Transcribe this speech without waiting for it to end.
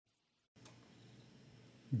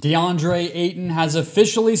DeAndre Ayton has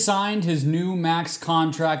officially signed his new max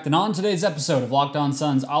contract, and on today's episode of Locked On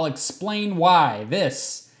Suns, I'll explain why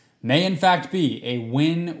this may in fact be a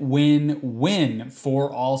win-win-win for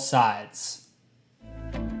all sides.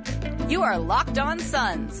 You are Locked On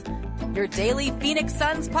Suns, your daily Phoenix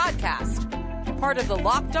Suns podcast, part of the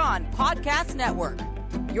Locked On Podcast Network,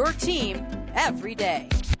 your team every day.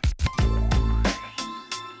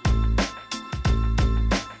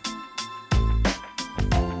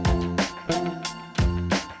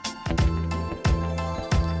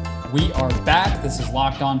 We are back. This is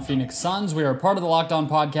Locked On Phoenix Suns. We are part of the Locked On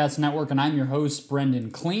Podcast Network, and I'm your host,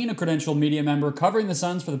 Brendan Clean, a credentialed media member covering the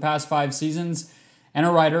Suns for the past 5 seasons and a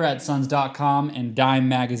writer at Suns.com and Dime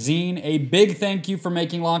Magazine. A big thank you for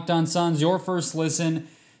making Locked On Suns your first listen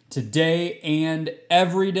today and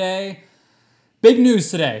every day. Big news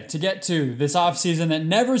today to get to this offseason that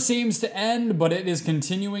never seems to end, but it is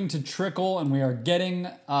continuing to trickle, and we are getting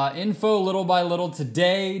info little by little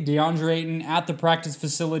today. DeAndre Ayton at the practice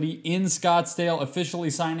facility in Scottsdale officially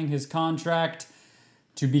signing his contract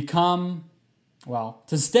to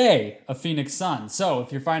to stay a Phoenix Sun. So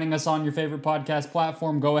if you're finding us on your favorite podcast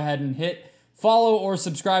platform, go ahead and hit follow or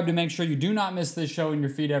subscribe to make sure you do not miss this show in your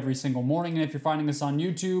feed every single morning. And if you're finding us on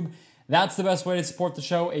YouTube, that's the best way to support the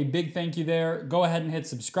show. A big thank you there. Go ahead and hit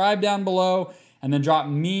subscribe down below and then drop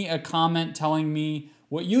me a comment telling me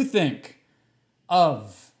what you think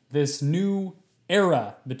of this new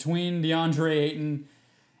era between DeAndre Ayton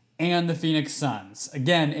and the Phoenix Suns.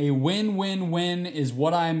 Again, a win-win-win is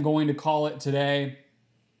what I am going to call it today.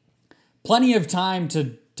 Plenty of time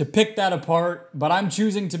to pick that apart, but I'm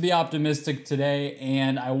choosing to be optimistic today,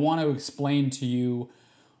 and I want to explain to you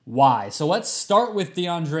why. So let's start with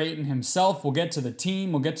DeAndre Ayton himself. We'll get to the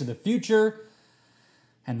team, we'll get to the future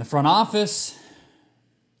and the front office.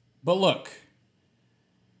 But look,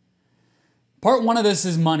 part one of this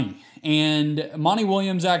is money. And Monty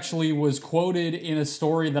Williams actually was quoted in a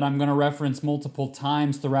story that I'm going to reference multiple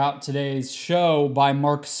times throughout today's show by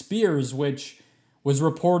Mark Spears, which was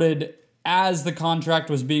reported as the contract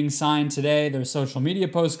was being signed today. There's social media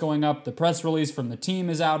posts going up. The press release from the team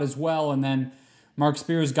is out as well. And then Mark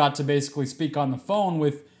Spears got to basically speak on the phone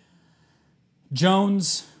with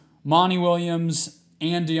Jones, Monty Williams,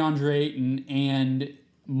 and DeAndre Ayton, and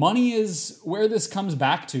money is where this comes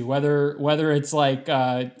back to, whether it's like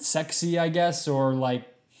sexy, I guess, or like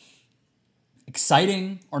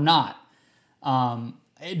exciting or not.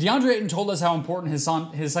 DeAndre Ayton told us how important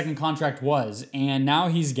his second contract was, and now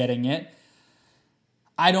he's getting it.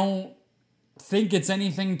 I don't think it's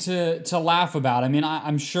anything to laugh about. I mean,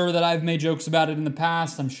 I'm sure that I've made jokes about it in the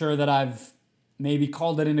past. I'm sure that I've maybe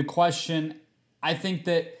called it into question. I think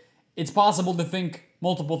that it's possible to think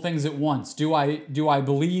multiple things at once. Do I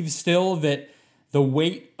believe still that the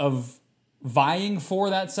weight of vying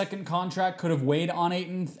for that second contract could have weighed on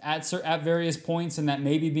Ayton at various points, and that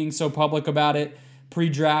maybe being so public about it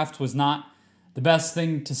pre-draft was not the best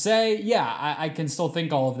thing to say? Yeah, I can still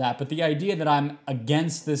think all of that. But the idea that I'm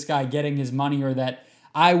against this guy getting his money, or that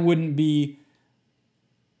I wouldn't be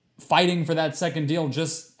fighting for that second deal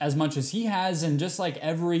just as much as he has, and just like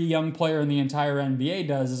every young player in the entire NBA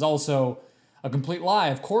does, is also a complete lie.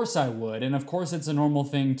 Of course I would. And of course it's a normal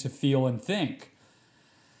thing to feel and think.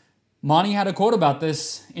 Monty had a quote about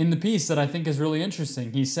this in the piece that I think is really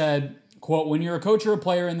interesting. He said, quote, "When you're a coach or a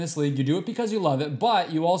player in this league, you do it because you love it,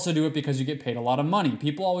 but you also do it because you get paid a lot of money.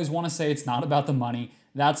 People always want to say it's not about the money.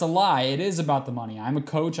 That's a lie. It is about the money. I'm a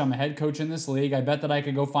coach. I'm a head coach in this league. I bet that I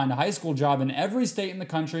could go find a high school job in every state in the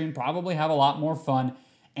country and probably have a lot more fun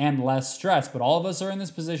and less stress. But all of us are in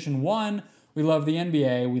this position. One, we love the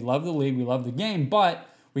NBA, we love the league, we love the game, but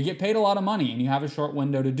we get paid a lot of money and you have a short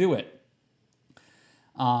window to do it."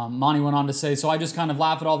 Monty went on to say, "So I just kind of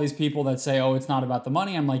laugh at all these people that say, oh, it's not about the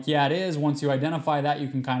money." I'm like, yeah, it is. Once you identify that, you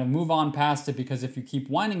can kind of move on past it, because if you keep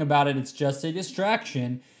whining about it, it's just a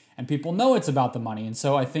distraction and people know it's about the money. And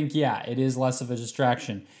so I think, yeah, it is less of a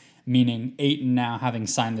distraction, meaning Ayton now having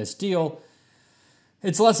signed this deal,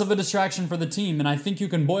 it's less of a distraction for the team. And I think you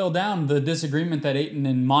can boil down the disagreement that Ayton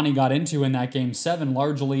and Monty got into in that Game 7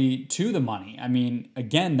 largely to the money. I mean,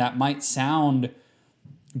 again, that might sound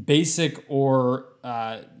basic or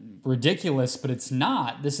ridiculous, but it's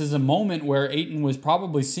not. This is a moment where Ayton was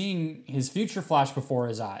probably seeing his future flash before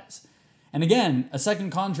his eyes. And again, a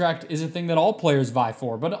second contract is a thing that all players vie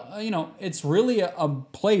for, but it's really a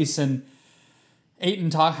place, and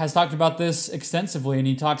Ayton has talked about this extensively, and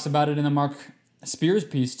he talks about it in the Mark Spears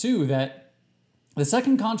piece too, that the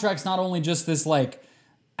second contract's not only just this like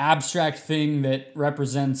abstract thing that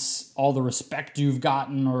represents all the respect you've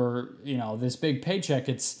gotten, or this big paycheck.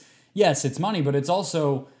 It's money, but it's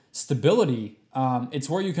also stability It's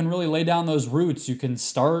where you can really lay down those roots. You can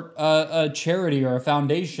start a charity or a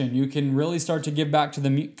foundation. You can really start to give back to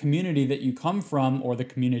the community that you come from, or the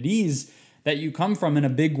communities that you come from, in a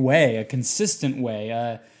big way, a consistent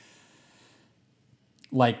way,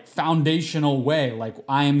 like foundational way. Like,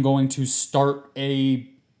 I am going to start a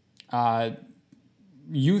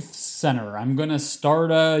youth center. I'm going to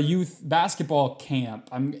start a youth basketball camp.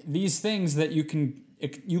 These things that you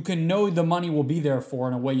can know the money will be there for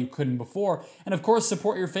in a way you couldn't before. And of course,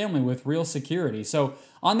 support your family with real security. So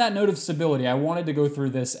on that note of stability, I wanted to go through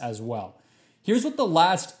this as well. Here's what the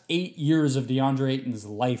last 8 years of DeAndre Ayton's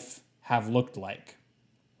life have looked like.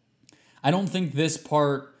 I don't think this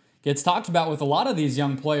part gets talked about with a lot of these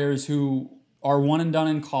young players who are one and done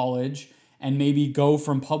in college and maybe go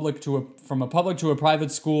from a public to a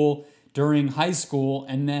private school during high school,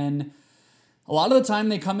 and then a lot of the time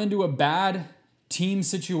they come into a bad team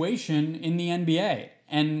situation in the NBA.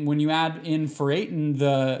 And when you add in for Ayton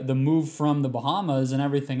the move from the Bahamas and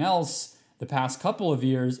everything else the past couple of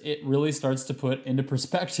years, it really starts to put into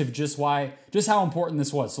perspective just how important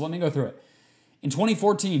this was. So let me go through it. In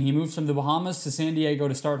 2014, he moves from the Bahamas to San Diego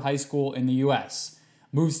to start high school in the US.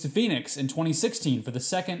 Moves to Phoenix in 2016 for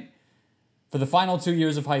the final 2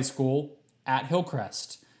 years of high school at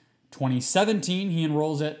Hillcrest. 2017, he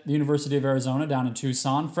enrolls at the University of Arizona down in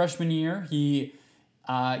Tucson. Freshman year,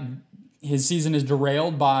 his season is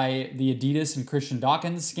derailed by the Adidas and Christian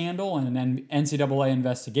Dawkins scandal and an NCAA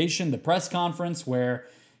investigation, the press conference where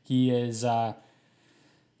he is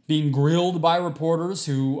being grilled by reporters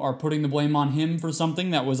who are putting the blame on him for something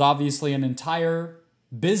that was obviously an entire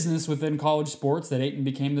business within college sports that Ayton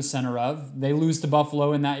became the center of. They lose to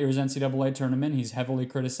Buffalo in that year's NCAA tournament. He's heavily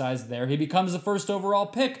criticized there. He becomes the first overall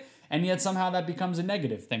pick, and yet somehow that becomes a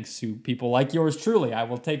negative, thanks to people like yours truly. I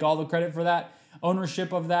will take all the credit for that,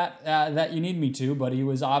 ownership of that that you need me to, but he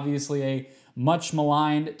was obviously a much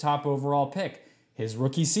maligned top overall pick. His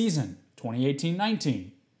rookie season,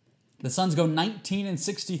 2018-19, the Suns go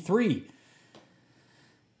 19-63.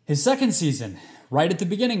 His second season, right at the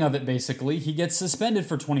beginning of it, basically, he gets suspended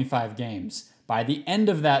for 25 games. By the end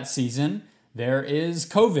of that season, there is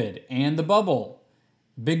COVID and the bubble.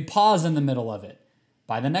 Big pause in the middle of it.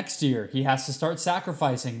 By the next year, he has to start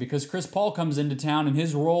sacrificing because Chris Paul comes into town and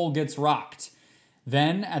his role gets rocked.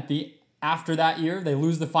 Then, after that year, they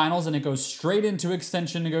lose the finals and it goes straight into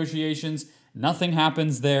extension negotiations. Nothing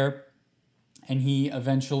happens there. And he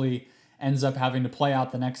eventually ends up having to play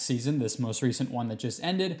out the next season, this most recent one that just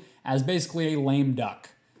ended, as basically a lame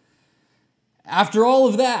duck. After all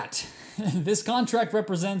of that, this contract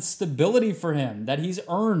represents stability for him that he's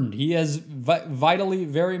earned. He has vitally,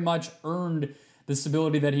 very much earned the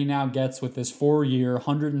stability that he now gets with this 4-year,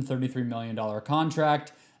 $133 million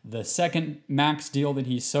contract, the second max deal that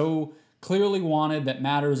he so clearly wanted, that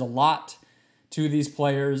matters a lot to these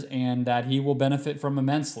players and that he will benefit from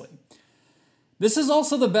immensely. This is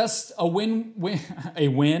also a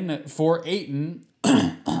win for Ayton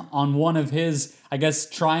on one of his, I guess,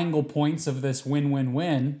 triangle points of this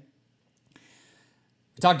win-win-win.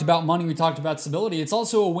 We talked about money, we talked about stability. It's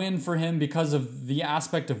also a win for him because of the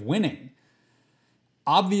aspect of winning.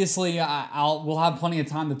 Obviously, we'll have plenty of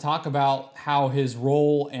time to talk about how his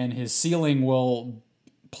role and his ceiling will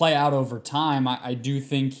play out over time. I do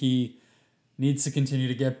think he needs to continue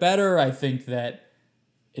to get better. I think that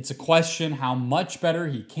it's a question how much better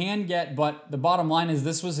he can get, but the bottom line is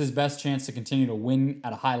this was his best chance to continue to win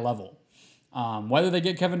at a high level. Whether they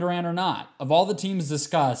get Kevin Durant or not. Of all the teams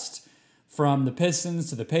discussed, from the Pistons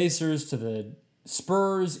to the Pacers to the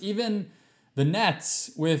Spurs, even the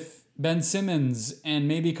Nets with Ben Simmons and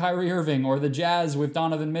maybe Kyrie Irving, or the Jazz with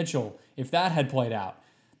Donovan Mitchell, if that had played out,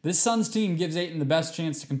 this Suns team gives Ayton the best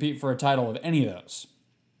chance to compete for a title of any of those.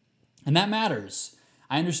 And that matters.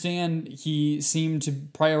 I understand he seemed to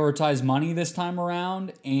prioritize money this time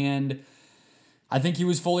around, and I think he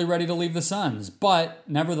was fully ready to leave the Suns. But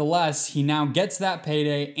nevertheless, he now gets that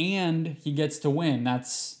payday and he gets to win.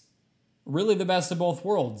 That's really the best of both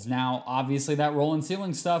worlds. Now, obviously, that role and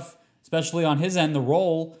ceiling stuff, especially on his end, the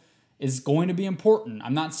role is going to be important.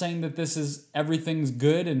 I'm not saying that this is everything's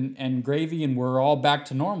good and gravy and we're all back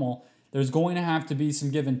to normal. There's going to have to be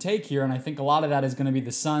some give and take here, and I think a lot of that is going to be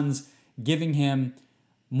the Suns giving him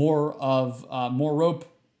more rope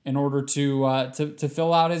in order to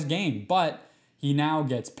fill out his game. But he now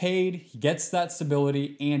gets paid, he gets that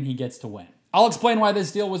stability, and he gets to win. I'll explain why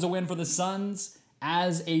this deal was a win for the Suns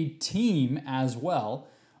as a team as well.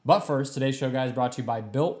 But first, today's show, guys, brought to you by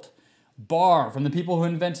Built Bar. From the people who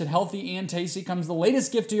invented healthy and tasty comes the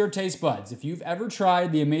latest gift to your taste buds. If you've ever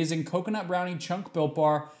tried the amazing coconut brownie chunk Built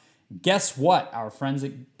Bar, guess what? Our friends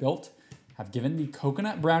at Built have given the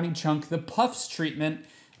coconut brownie chunk the Puffs treatment.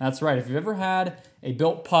 That's right. If you've ever had a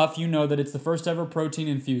Built Puff, you know that it's the first ever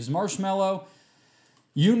protein-infused marshmallow.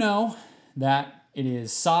 You know that it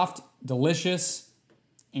is soft, delicious,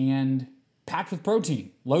 and packed with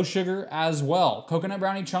protein. Low sugar as well. Coconut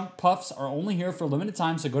brownie chunk puffs are only here for a limited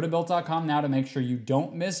time, so go to Built.com now to make sure you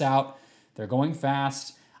don't miss out. They're going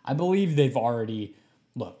fast. I believe they've already...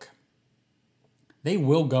 Look, they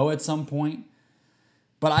will go at some point,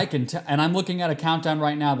 but I can tell... And I'm looking at a countdown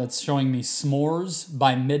right now that's showing me s'mores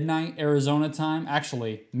by midnight Arizona time.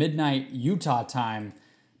 Actually, midnight Utah time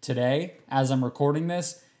today as I'm recording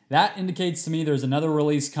this. That indicates to me there's another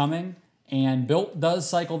release coming, and Built does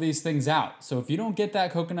cycle these things out. So if you don't get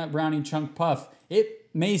that coconut brownie chunk puff, it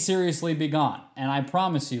may seriously be gone. And I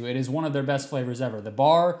promise you, it is one of their best flavors ever. The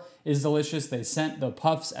bar is delicious. They sent the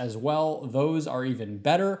puffs as well. Those are even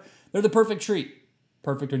better. They're the perfect treat.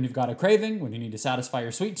 Perfect when you've got a craving, when you need to satisfy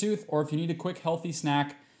your sweet tooth, or if you need a quick, healthy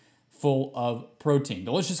snack full of protein.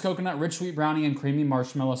 Delicious coconut, rich sweet brownie, and creamy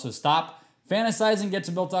marshmallow. So stop fantasizing. Get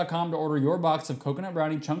to Built.com to order your box of coconut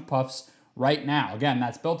brownie chunk puffs right now. Again,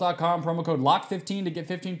 that's Built.com, promo code LOCK15 to get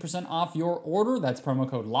 15% off your order. That's promo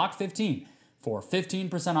code LOCK15 for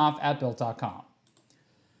 15% off at Built.com.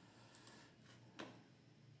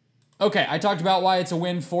 Okay, I talked about why it's a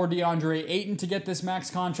win for DeAndre Ayton to get this max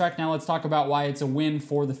contract. Now let's talk about why it's a win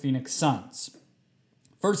for the Phoenix Suns.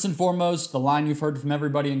 First and foremost, the line you've heard from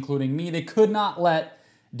everybody, including me, they could not let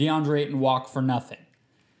DeAndre Ayton walk for nothing.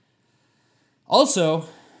 Also,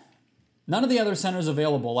 none of the other centers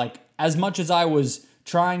available, like as much as I was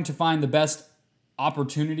trying to find the best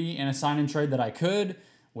opportunity in a sign and trade that I could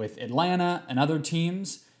with Atlanta and other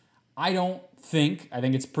teams, I think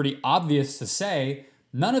it's pretty obvious to say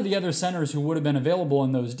none of the other centers who would have been available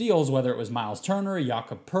in those deals, whether it was Miles Turner,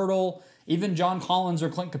 Jakob Poeltl, even John Collins or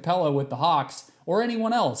Clint Capella with the Hawks, or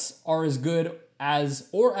anyone else, are as good as,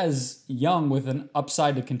 or as young with an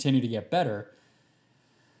upside to continue to get better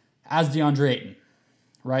as DeAndre Ayton,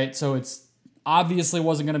 right? So it's obviously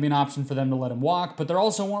wasn't going to be an option for them to let him walk, but there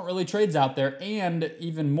also weren't really trades out there, and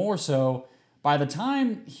even more so, by the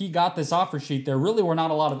time he got this offer sheet, there really were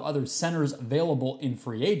not a lot of other centers available in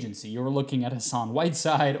free agency. You were looking at Hassan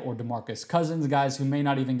Whiteside or DeMarcus Cousins, guys who may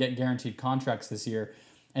not even get guaranteed contracts this year,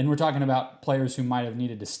 and we're talking about players who might have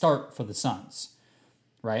needed to start for the Suns,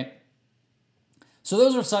 right? So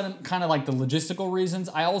those are kind of like the logistical reasons.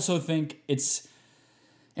 I also think it's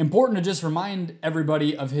important to just remind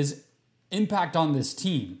everybody of his impact on this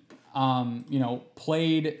team.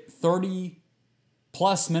 Played 30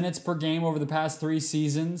 plus minutes per game over the past 3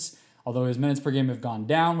 seasons, although his minutes per game have gone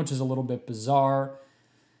down, which is a little bit bizarre.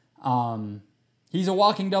 He's a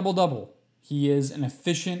walking double-double. He is an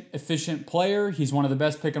efficient player. He's one of the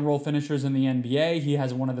best pick-and-roll finishers in the NBA. He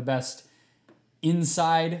has one of the best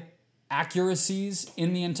inside accuracies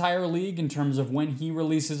in the entire league in terms of when he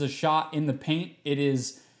releases a shot in the paint, it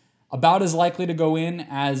is about as likely to go in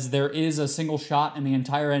as there is a single shot in the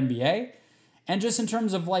entire NBA. And just in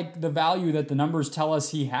terms of like the value that the numbers tell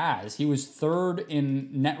us he has, he was third in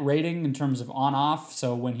net rating in terms of on-off.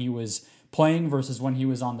 So when he was playing versus when he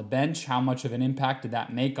was on the bench, how much of an impact did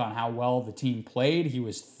that make on how well the team played? He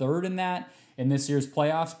was third in that in this year's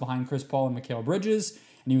playoffs behind Chris Paul and Mikal Bridges,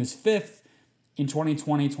 and he was fifth in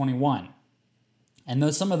 2020-21.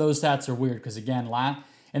 And some of those stats are weird because, again,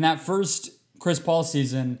 in that first Chris Paul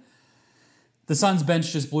season, the Suns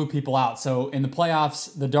bench just blew people out. So in the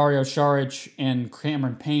playoffs, the Dario Saric and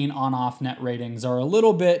Cameron Payne on-off net ratings are a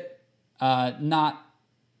little bit not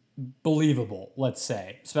believable, let's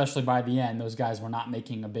say. Especially by the end, those guys were not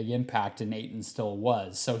making a big impact, and Ayton still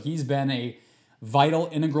was. So he's been a vital,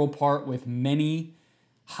 integral part with many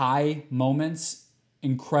high moments,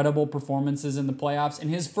 incredible performances in the playoffs. In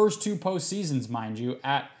his first 2 postseasons, mind you,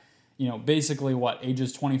 at basically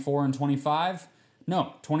ages 24 and 25?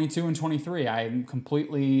 No, 22 and 23. I'm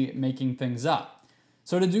completely making things up.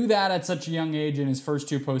 So to do that at such a young age in his first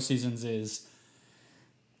 2 postseasons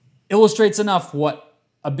illustrates enough what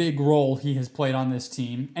a big role he has played on this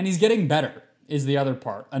team. And he's getting better is the other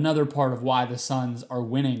part. Another part of why the Suns are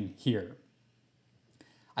winning here.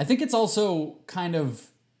 I think it's also kind of,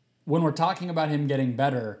 when we're talking about him getting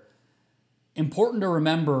better, important to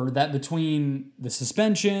remember that between the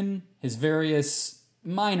suspension, his various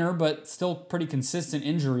minor but still pretty consistent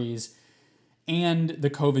injuries, and the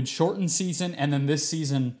COVID shortened season, and then this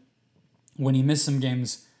season when he missed some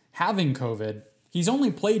games having COVID, he's only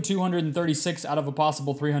played 236 out of a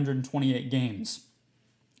possible 328 games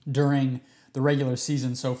during the regular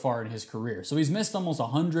season so far in his career. So he's missed almost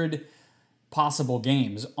 100 possible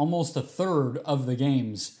games, almost a third of the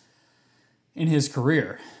games in his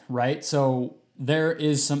career, right? So there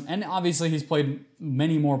is some, and obviously he's played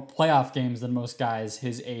many more playoff games than most guys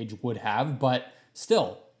his age would have, but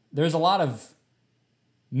still, there's a lot of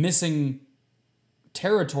missing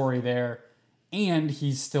territory there, and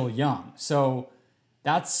he's still young. So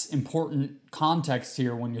that's important context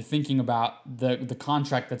here when you're thinking about the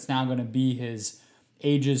contract that's now going to be his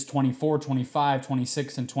ages 24, 25,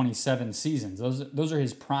 26, and 27 seasons. Those are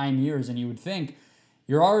his prime years, and you would think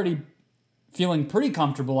you're already feeling pretty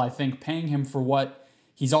comfortable, I think, paying him for what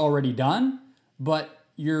he's already done, but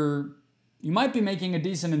you might be making a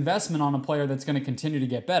decent investment on a player that's going to continue to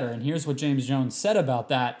get better. And here's what James Jones said about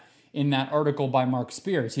that in that article by Mark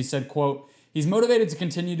Spears. He said, quote, "He's motivated to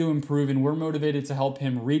continue to improve, and we're motivated to help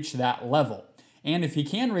him reach that level. And if he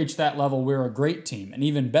can reach that level, we're a great team, an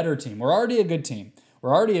even better team. We're already a good team.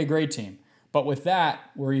 We're already a great team. But with that,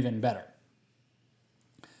 we're even better."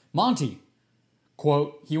 Monty,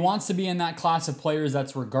 quote, "He wants to be in that class of players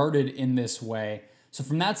that's regarded in this way. So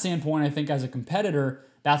from that standpoint, I think as a competitor,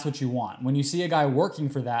 that's what you want. When you see a guy working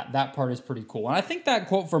for that, that part is pretty cool." And I think that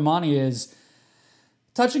quote from Monty is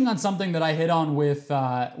touching on something that I hit on with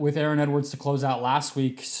Aaron Edwards to close out last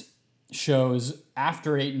week's shows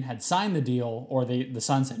after Ayton had signed the deal, or the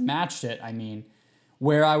Suns had matched it,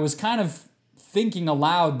 where I was kind of thinking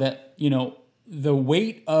aloud that, the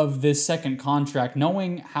weight of this second contract,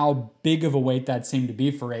 knowing how big of a weight that seemed to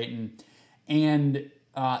be for Ayton, and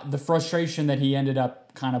the frustration that he ended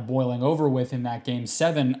up kind of boiling over with in that Game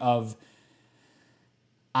 7 of,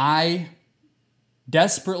 I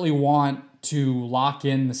desperately want to lock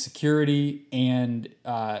in the security and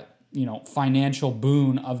financial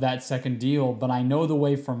boon of that second deal, but I know the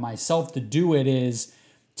way for myself to do it is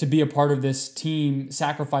to be a part of this team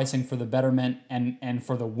sacrificing for the betterment and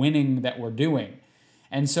for the winning that we're doing.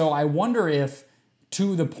 And so I wonder if,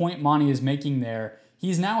 to the point Monty is making there,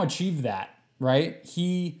 he's now achieved that, right?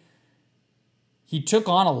 He took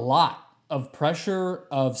on a lot of pressure,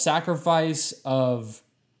 of sacrifice, of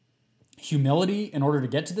humility in order to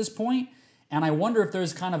get to this point. And I wonder if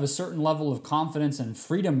there's kind of a certain level of confidence and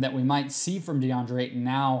freedom that we might see from DeAndre Ayton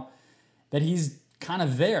now that he's kind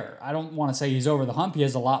of there. I don't want to say he's over the hump. He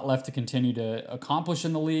has a lot left to continue to accomplish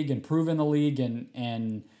in the league and prove in the league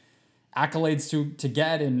and accolades to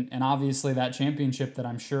get. And obviously that championship that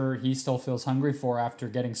I'm sure he still feels hungry for after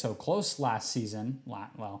getting so close last season,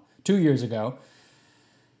 2 years ago.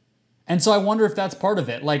 And so I wonder if that's part of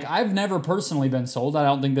it. Like, I've never personally been sold, I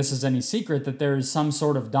don't think this is any secret, that there's some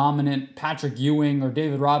sort of dominant Patrick Ewing or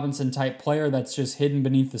David Robinson type player that's just hidden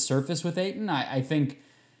beneath the surface with Ayton. I think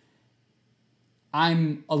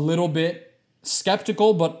I'm a little bit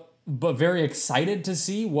skeptical, but very excited to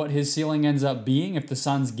see what his ceiling ends up being if the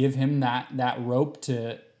Suns give him that rope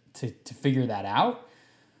to figure that out.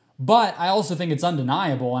 But I also think it's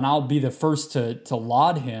undeniable, and I'll be the first to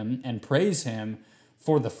laud him and praise him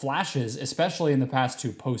for the flashes, especially in the past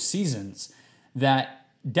two postseasons, that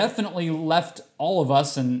definitely left all of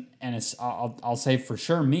us, and I'll say for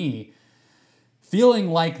sure me, feeling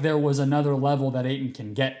like there was another level that Ayton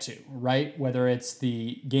can get to, right? Whether it's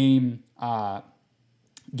the game 4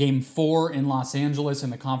 in Los Angeles in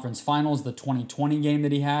the conference finals, the 2020 game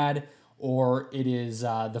that he had, or it is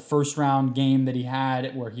the first round game that he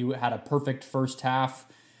had where he had a perfect first half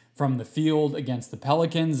from the field against the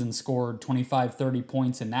Pelicans and scored 25, 30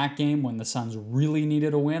 points in that game when the Suns really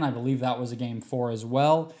needed a win. I believe that was a Game 4 as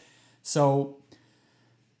well. So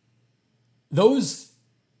those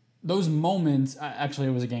moments, actually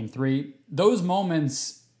it was a Game 3, those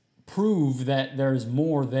moments prove that there's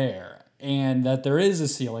more there and that there is a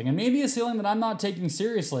ceiling, and maybe a ceiling that I'm not taking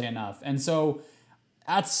seriously enough. And so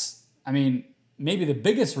that's, maybe the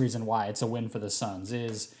biggest reason why it's a win for the Suns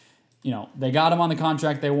is, they got him on the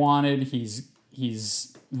contract they wanted.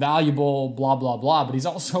 He's valuable, blah, blah, blah. But he's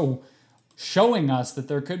also showing us that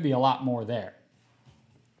there could be a lot more there.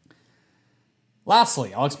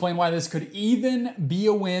 Lastly, I'll explain why this could even be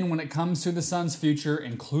a win when it comes to the Suns' future,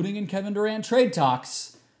 including in Kevin Durant trade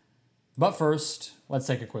talks. But first, let's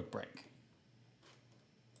take a quick break.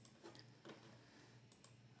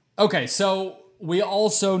 Okay, so we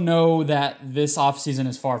also know that this offseason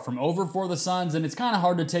is far from over for the Suns, and it's kind of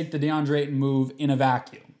hard to take the DeAndre Ayton move in a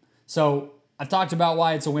vacuum. So I've talked about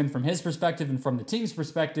why it's a win from his perspective and from the team's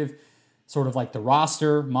perspective, sort of like the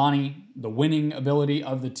roster, Monty, the winning ability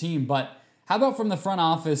of the team. But how about from the front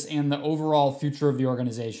office and the overall future of the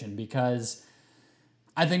organization? Because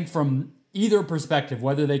I think from either perspective,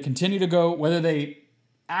 whether they continue to go, whether they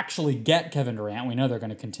actually get Kevin Durant, we know they're going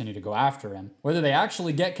to continue to go after him, whether they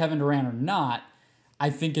actually get Kevin Durant or not, I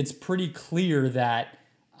think it's pretty clear that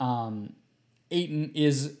Ayton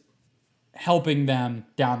is helping them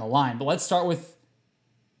down the line. But let's start with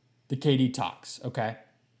the KD talks, okay?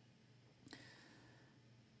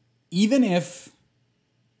 Even if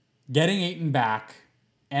getting Ayton back,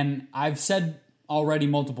 and I've said already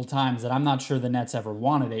multiple times that I'm not sure the Nets ever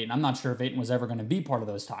wanted Ayton. I'm not sure if Ayton was ever going to be part of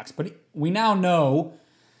those talks. But we now know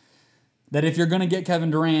that if you're going to get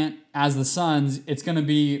Kevin Durant as the Suns, it's going to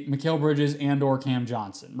be Mikal Bridges and or Cam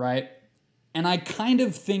Johnson, right? And I kind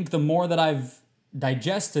of think the more that I've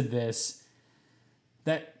digested this,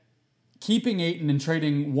 that keeping Ayton and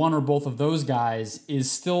trading one or both of those guys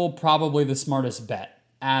is still probably the smartest bet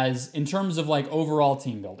as in terms of like overall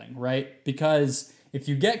team building, right? Because if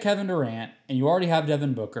you get Kevin Durant and you already have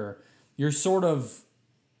Devin Booker, you're sort of,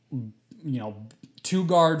 2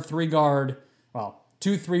 guard, 3 guard,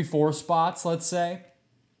 2, 3, 4 spots, let's say.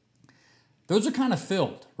 Those are kind of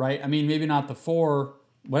filled, right? I mean, maybe not the 4,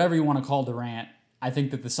 whatever you want to call Durant. I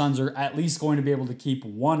think that the Suns are at least going to be able to keep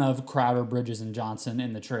one of Crowder, Bridges, and Johnson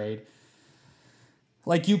in the trade.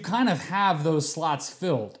 Like, you kind of have those slots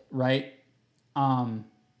filled, right?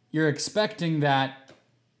 You're expecting that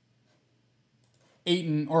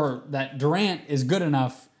Ayton or that Durant is good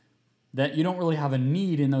enough that you don't really have a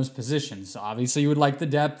need in those positions. So obviously, you would like the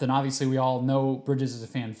depth, and obviously, we all know Bridges is a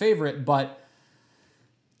fan favorite, but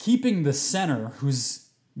keeping the center who's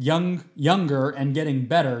younger and getting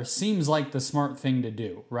better seems like the smart thing to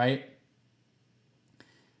do, right?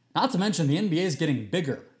 Not to mention the NBA is getting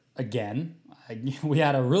bigger again. We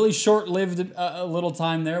had a really short-lived little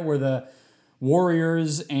time there where the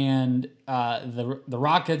Warriors and the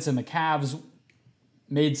Rockets and the Cavs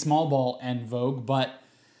made small ball en vogue, but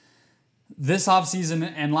this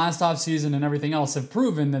offseason and last offseason and everything else have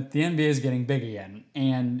proven that the NBA is getting big again.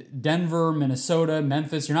 And Denver, Minnesota,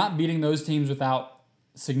 Memphis, you're not beating those teams without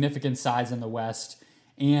significant size in the West.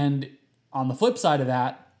 And on the flip side of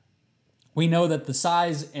that, we know that the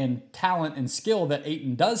size and talent and skill that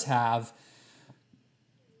Ayton does have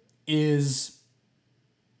is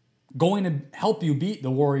going to help you beat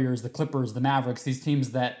the Warriors, the Clippers, the Mavericks, these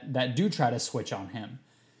teams that do try to switch on him.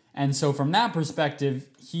 And so from that perspective,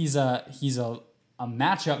 he's a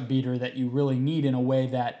matchup beater that you really need in a way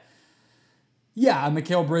that,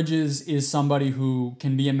 Mikal Bridges is somebody who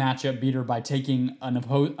can be a matchup beater by taking an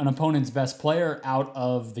opponent's best player out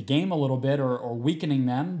of the game a little bit or weakening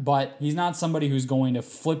them, but he's not somebody who's going to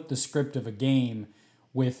flip the script of a game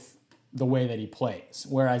with the way that he plays,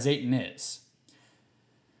 whereas Ayton is.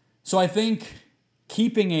 So I think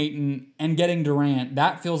keeping Ayton and getting Durant,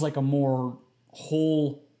 that feels like a more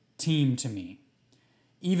whole team to me.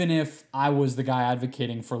 Even if I was the guy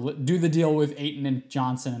advocating for do the deal with Ayton and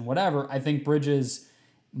Johnson and whatever, I think Bridges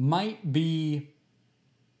might be,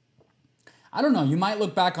 I don't know, you might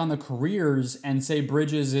look back on the careers and say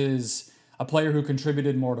Bridges is a player who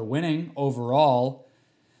contributed more to winning overall.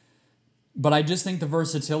 But I just think the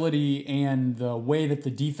versatility and the way that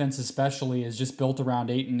the defense especially is just built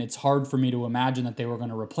around Ayton, it's hard for me to imagine that they were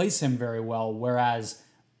going to replace him very well, whereas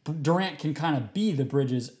Durant can kind of be the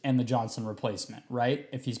Bridges and the Johnson replacement, right?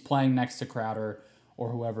 If he's playing next to Crowder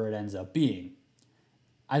or whoever it ends up being.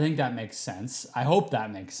 I think that makes sense. I hope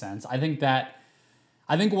that makes sense. I think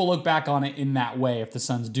we'll look back on it in that way if the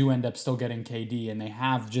Suns do end up still getting KD and they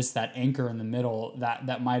have just that anchor in the middle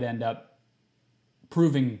that might end up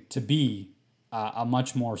proving to be a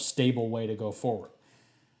much more stable way to go forward.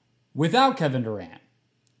 Without Kevin Durant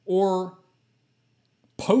or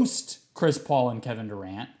post Chris Paul and Kevin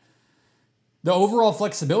Durant, the overall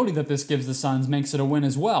flexibility that this gives the Suns makes it a win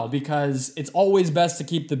as well, because it's always best to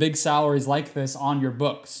keep the big salaries like this on your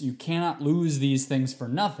books. You cannot lose these things for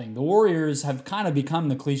nothing. The Warriors have kind of become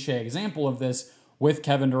the cliche example of this with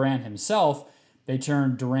Kevin Durant himself. They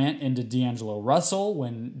turned Durant into D'Angelo Russell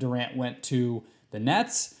when Durant went to the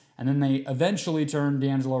Nets, and then they eventually turned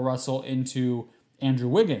D'Angelo Russell into Andrew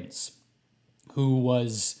Wiggins, who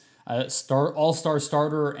was a all-star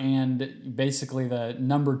starter and basically the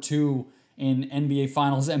number 2 in NBA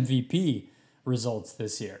Finals MVP results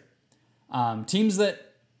this year. Teams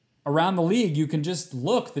that around the league, you can just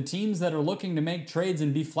look, the teams that are looking to make trades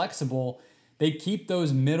and be flexible, they keep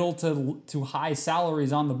those middle to high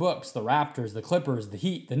salaries on the books. The Raptors, the Clippers, the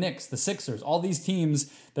Heat, the Knicks, the Sixers, all these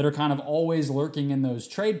teams that are kind of always lurking in those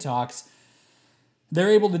trade talks,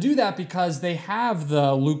 they're able to do that because they have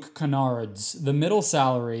the Luke Kennards, the middle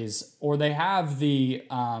salaries, or they have the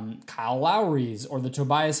Kyle Lowrys or the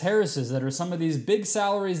Tobias Harrises that are some of these big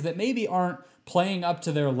salaries that maybe aren't playing up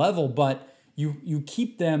to their level, but you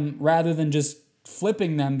keep them rather than just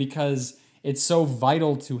flipping them because it's so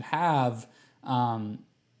vital to have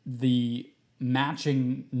the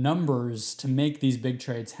matching numbers to make these big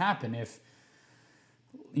trades happen. If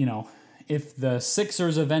the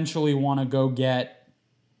Sixers eventually want to go get,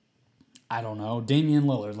 I don't know, Damian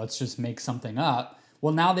Lillard, let's just make something up.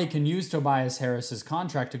 Well, now they can use Tobias Harris's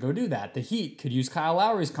contract to go do that. The Heat could use Kyle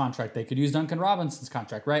Lowry's contract. They could use Duncan Robinson's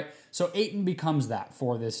contract, right? So Ayton becomes that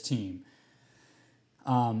for this team.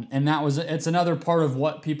 And it's another part of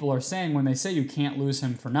what people are saying when they say you can't lose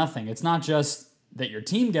him for nothing. It's not just that your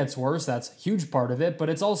team gets worse. That's a huge part of it, but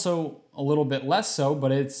it's also a little bit less so,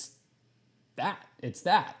 but it's that.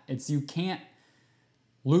 It's you can't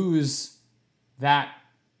lose that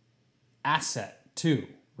asset too,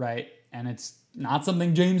 right? And it's not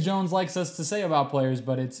something James Jones likes us to say about players,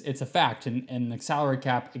 but it's a fact, and the salary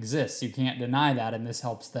cap exists. You can't deny that, and this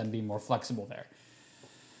helps them be more flexible there.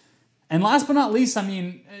 And last but not least, I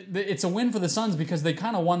mean, it's a win for the Suns because they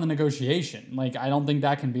kind of won the negotiation. Like, I don't think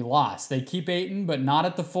that can be lost. They keep Ayton, but not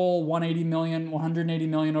at the full $180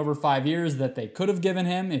 million over 5 years that they could have given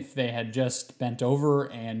him if they had just bent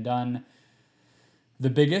over and done the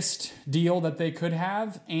biggest deal that they could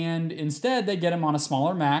have. And instead, they get him on a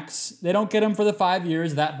smaller max. They don't get him for the 5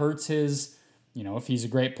 years. That hurts his, if he's a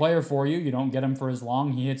great player for you, you don't get him for as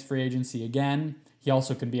long. He hits free agency again. He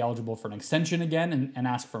also can be eligible for an extension again and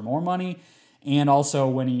ask for more money. And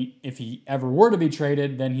also, if he ever were to be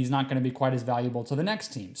traded, then he's not going to be quite as valuable to the next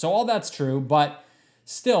team. So all that's true, but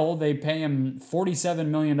still, they pay him $47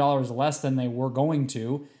 million less than they were going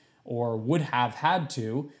to or would have had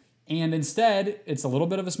to. And instead, it's a little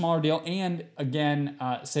bit of a smaller deal and, again,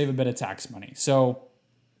 save a bit of tax money. So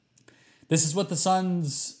this is what the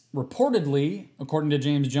Suns reportedly, according to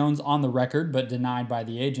James Jones on the record, but denied by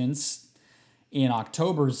the agents, in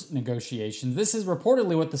October's negotiations. This is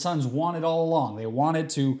reportedly what the Suns wanted all along. They wanted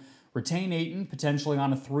to retain Ayton, potentially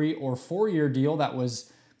on a 3 or 4 year deal that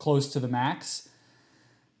was close to the max.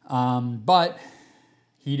 But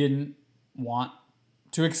he didn't want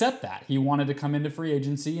to accept that. He wanted to come into free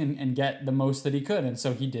agency and get the most that he could. And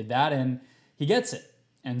so he did that, and he gets it.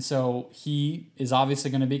 And so he is obviously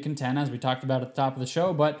going to be content, as we talked about at the top of the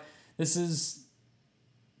show, but this is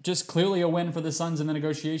just clearly a win for the Suns in the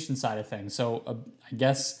negotiation side of things. So I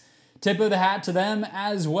guess tip of the hat to them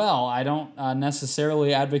as well. I don't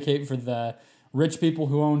necessarily advocate for the rich people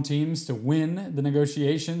who own teams to win the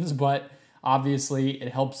negotiations, but obviously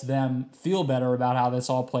it helps them feel better about how this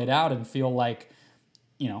all played out and feel like,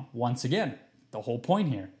 once again, the whole point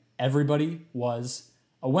here, everybody was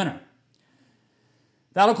a winner.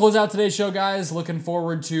 That'll close out today's show, guys. Looking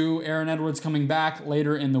forward to Aaron Edwards coming back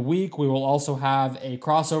later in the week. We will also have a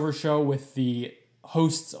crossover show with the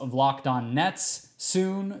hosts of Locked On Nets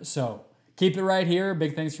soon. So keep it right here.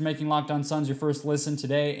 Big thanks for making Locked On Suns your first listen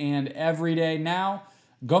today and every day. Now,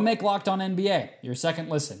 go make Locked On NBA your second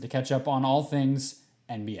listen to catch up on all things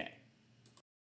NBA.